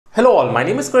Hello all, my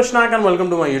name is Krishnak and welcome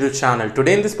to my YouTube channel.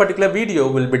 Today in this particular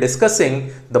video, we'll be discussing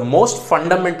the most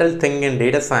fundamental thing in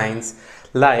data science,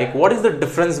 like what is the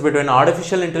difference between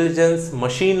artificial intelligence,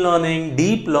 machine learning,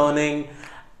 deep learning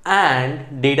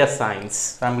and data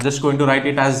science. I'm just going to write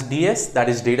it as DS, that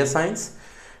is data science.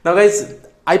 Now guys,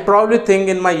 I probably think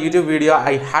in my YouTube video,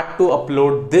 I had to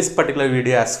upload this particular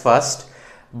video as first.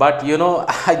 But you know,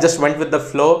 I just went with the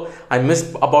flow. I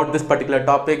missed about this particular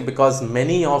topic because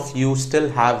many of you still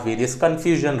have various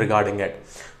confusion regarding it.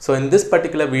 So in this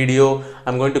particular video,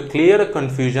 I'm going to clear a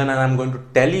confusion and I'm going to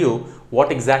tell you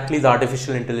what exactly is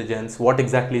artificial intelligence, what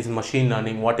exactly is machine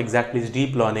learning, what exactly is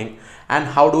deep learning, and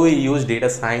how do we use data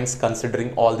science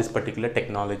considering all this particular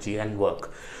technology and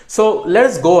work. So let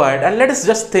us go ahead and let us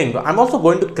just think. I'm also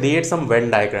going to create some Venn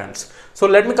diagrams. So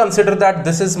let me consider that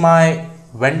this is my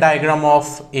Venn diagram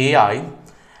of AI,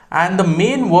 and the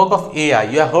main work of AI,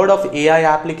 you have heard of AI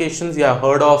applications, you have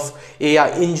heard of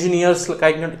AI engineers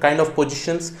kind of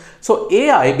positions. So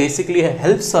AI basically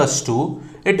helps us to,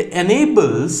 it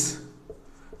enables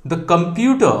the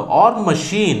computer or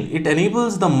machine, it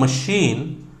enables the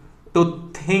machine to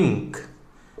think.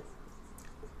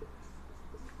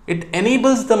 It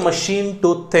enables the machine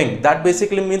to think. That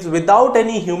basically means without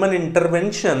any human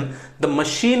intervention, the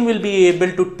machine will be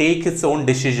able to take its own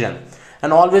decision.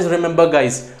 And always remember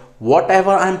guys,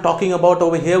 whatever I'm talking about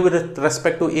over here with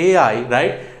respect to AI,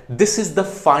 right? This is the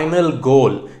final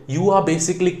goal. You are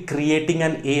basically creating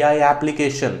an AI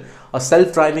application. A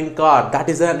self-driving car, that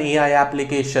is an AI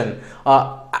application.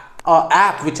 An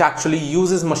app which actually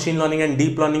uses machine learning and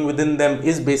deep learning within them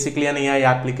is basically an AI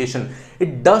application.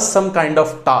 It does some kind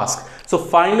of task. So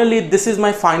finally, this is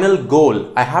my final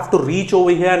goal. I have to reach over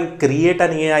here and create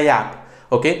an AI app.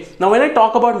 Okay. Now, when I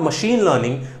talk about machine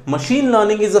learning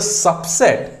is a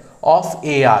subset of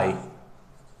AI.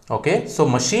 Okay. So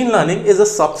machine learning is a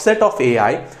subset of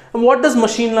AI. And what does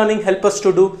machine learning help us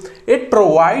to do? It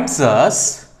provides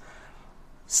us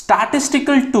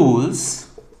statistical tools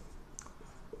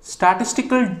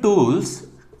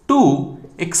to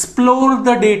explore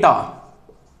the data.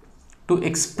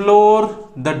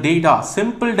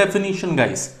 Simple definition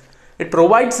guys. It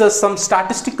provides us some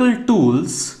statistical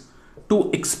tools to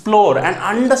explore and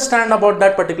understand about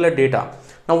that particular data.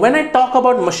 Now when I talk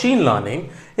about machine learning,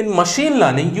 in machine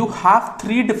learning you have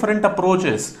three different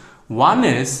approaches. One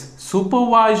is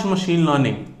supervised machine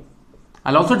learning.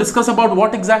 I'll also discuss about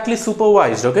what exactly is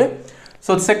supervised, okay?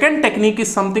 So the second technique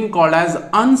is something called as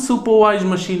unsupervised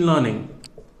machine learning.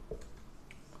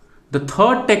 The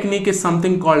third technique is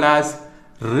something called as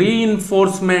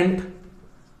reinforcement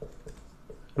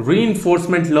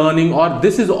learning, or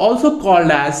this is also called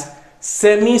as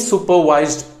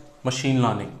semi-supervised machine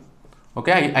learning.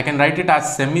 Okay, I can write it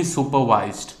as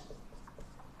semi-supervised.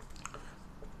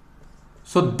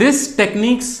 So these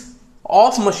techniques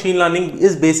of machine learning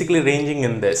is basically ranging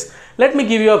in this. Let me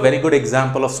give you a very good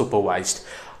example of supervised.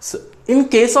 So in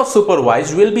case of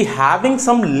supervised, we'll be having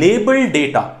some labeled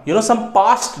data, you know, some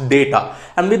past data,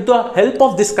 and with the help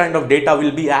of this kind of data,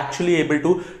 we'll be actually able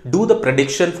to do the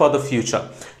prediction for the future.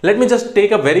 Let me just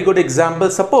take a very good example.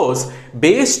 Suppose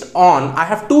based on, I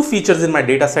have two features in my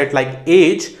data set like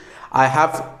age.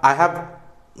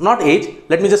 Not age,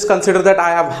 let me just consider that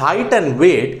I have height and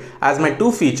weight as my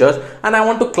two features, and I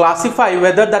want to classify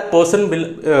whether that person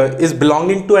is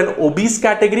belonging to an obese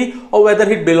category or whether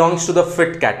it belongs to the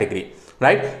fit category,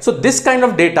 right? So this kind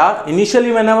of data,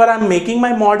 initially whenever I'm making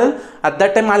my model, at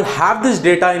that time I'll have this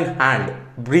data in hand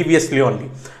previously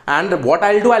only, and what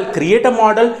I'll do, I'll create a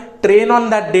model, train on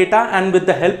that data, and with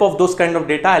the help of those kind of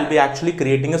data, I'll be actually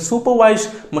creating a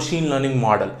supervised machine learning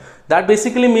model. That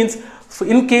basically means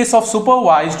in case of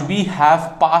supervised, we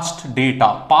have past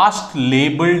data, past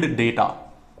labeled data.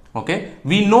 Okay,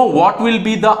 we know what will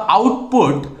be the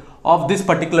output of this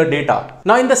particular data.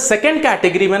 Now in the second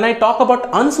category, when I talk about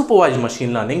unsupervised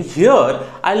machine learning, here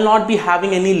I'll not be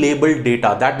having any labeled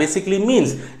data. That basically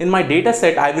means in my data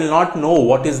set, I will not know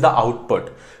what is the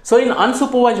output. So in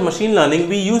unsupervised machine learning,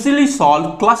 we usually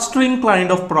solve clustering kind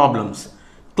of problems.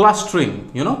 Clustering,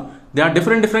 you know, there are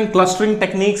different clustering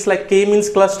techniques like k-means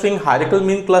clustering, hierarchical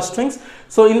mean clusterings.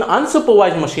 So in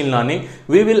unsupervised machine learning,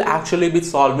 we will actually be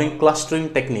solving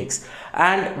clustering techniques.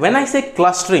 And when I say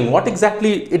clustering, what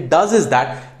exactly it does is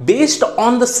that based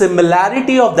on the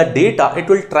similarity of the data, it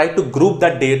will try to group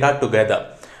that data together.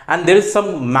 And there is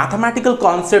some mathematical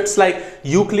concepts like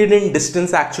Euclidean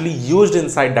distance actually used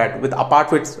inside that, with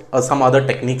apart with some other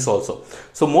techniques also.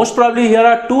 So most probably here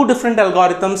are two different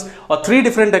algorithms or three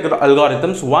different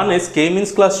algorithms. One is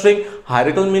k-means clustering,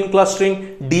 hierarchical mean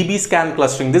clustering, DB scan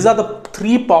clustering. These are the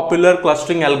three popular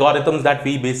clustering algorithms that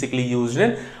we basically used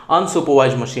in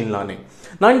unsupervised machine learning.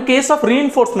 Now in case of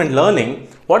reinforcement learning,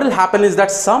 what will happen is that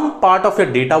some part of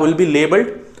your data will be labeled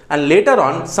and later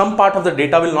on some part of the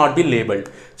data will not be labeled.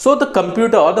 So the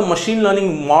computer or the machine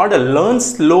learning model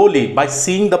learns slowly by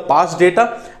seeing the past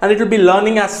data, and it will be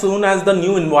learning as soon as the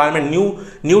new environment,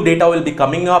 new data will be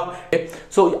coming up.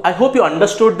 So I hope you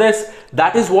understood this.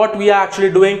 That is what we are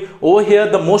actually doing over here.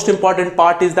 The most important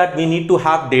part is that we need to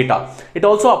have data. It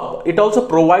also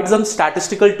provides some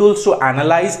statistical tools to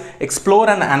analyze, explore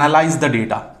and analyze the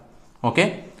data.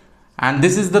 Okay. And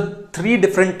this is the three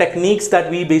different techniques that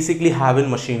we basically have in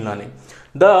machine learning.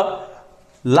 The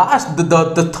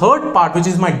third part, which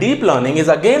is my deep learning, is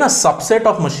again a subset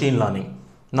of machine learning.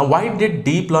 Now, why did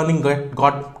deep learning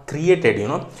got created, you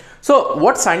know? So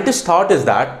what scientists thought is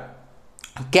that,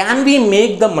 can we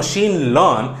make the machine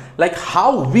learn like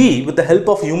how we, with the help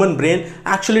of human brain,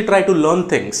 actually try to learn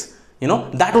things? You know,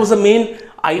 that was the main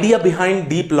idea behind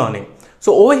deep learning.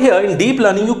 So over here in deep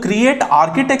learning, you create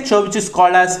architecture which is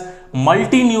called as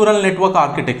multi-neural network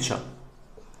architecture.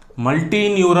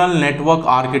 Multi-neural network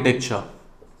architecture.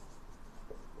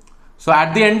 So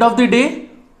at the end of the day,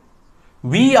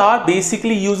 we are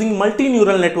basically using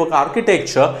multi-neural network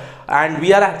architecture and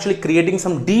we are actually creating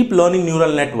some deep learning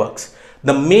neural networks.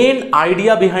 The main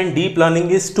idea behind deep learning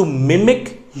is to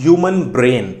mimic human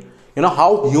brain. You know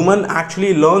how human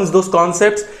actually learns those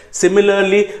concepts.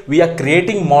 Similarly, we are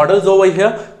creating models over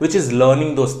here which is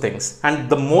learning those things, and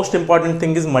the most important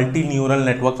thing is multi-neural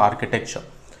network architecture,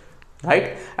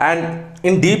 right? And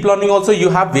in deep learning also you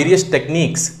have various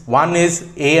techniques. One is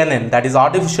ANN, that is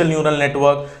artificial neural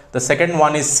network. The second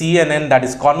one is CNN, that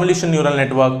is convolution neural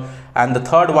network, and the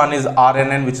third one is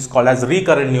RNN, which is called as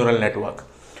recurrent neural network.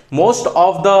 Most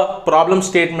of the problem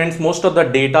statements, most of the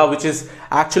data which is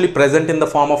actually present in the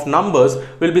form of numbers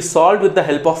will be solved with the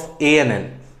help of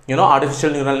ANN, you know,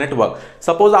 artificial neural network.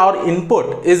 Suppose our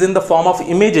input is in the form of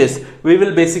images, we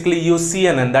will basically use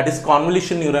CNN, that is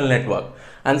convolution neural network.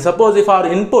 And suppose if our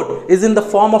input is in the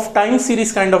form of time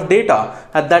series kind of data,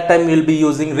 at that time we will be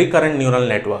using recurrent neural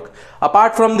network.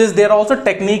 Apart from this, there are also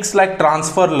techniques like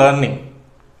transfer learning.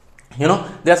 You know,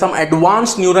 there are some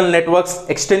advanced neural networks,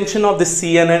 extension of this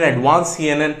CNN, advanced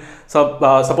CNN. So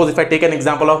suppose if I take an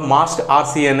example of masked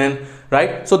RCNN,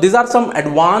 right? So these are some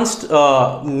advanced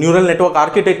neural network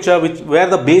architecture where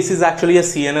the base is actually a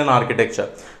CNN architecture.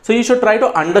 So you should try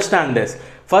to understand this.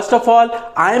 First of all,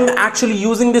 I am actually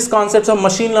using these concepts of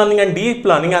machine learning and deep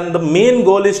learning, and the main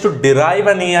goal is to derive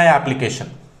an AI application.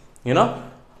 You know,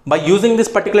 by using this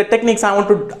particular techniques, I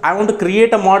want to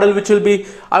create a model which will be,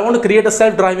 I want to create a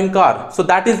self-driving car. So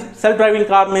that is, self-driving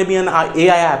car may be an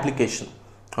AI application.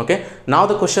 Okay. Now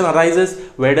the question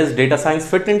arises, where does data science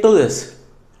fit into this?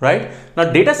 Right? Now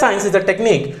data science is a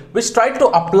technique which tries to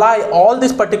apply all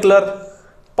this particular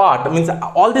part, means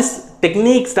all these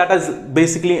techniques that is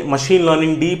basically machine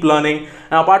learning, deep learning,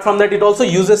 and apart from that it also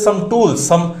uses some tools,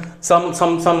 some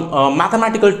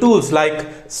mathematical tools like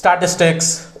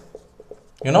statistics,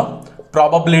 you know,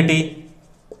 probability,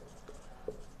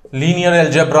 linear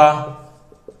algebra,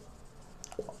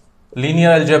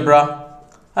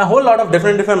 a whole lot of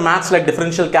different maths like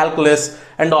differential calculus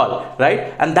and all,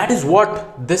 right? And that is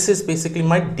what this is basically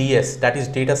my DS, that is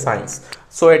data science.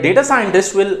 So a data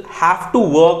scientist will have to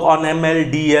work on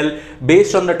ML, DL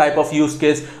based on the type of use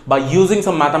case by using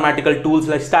some mathematical tools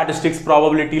like statistics,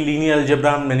 probability, linear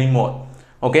algebra and many more.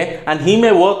 Okay, and he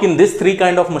may work in this three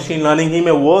kind of machine learning, he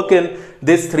may work in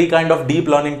this three kind of deep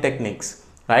learning techniques,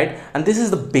 right? And this is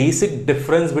the basic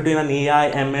difference between an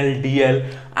AI, ML,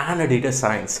 DL and a data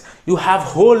science. You have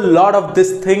whole lot of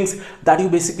these things that you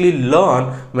basically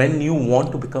learn when you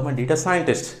want to become a data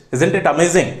scientist. Isn't it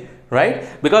amazing, right?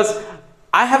 Because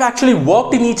I have actually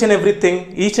worked in each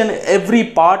and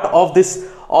every part of this,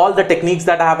 all the techniques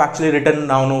that I have actually written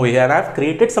down over here, and I have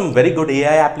created some very good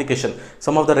AI application.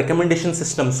 Some of the recommendation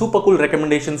systems, super cool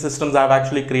recommendation systems I have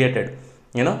actually created,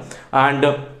 you know. And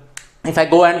if I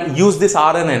go and use this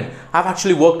RNN, I have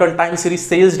actually worked on time series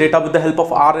sales data with the help of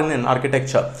RNN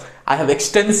architecture. I have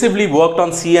extensively worked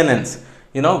on CNNs,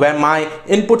 you know, where my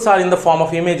inputs are in the form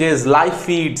of images, live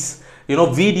feeds, you know,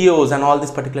 videos and all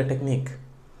this particular technique.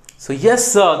 So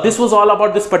yes, this was all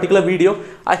about this particular video.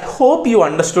 I hope you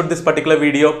understood this particular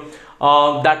video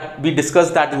that we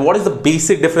discussed that what is the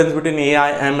basic difference between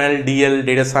AI, ML, DL,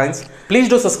 data science. Please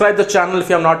do subscribe the channel if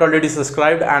you have not already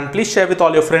subscribed, and please share with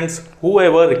all your friends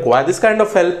whoever require this kind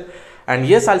of help. And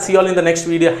yes, I'll see you all in the next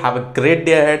video. Have a great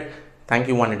day ahead. Thank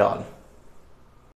you one and all.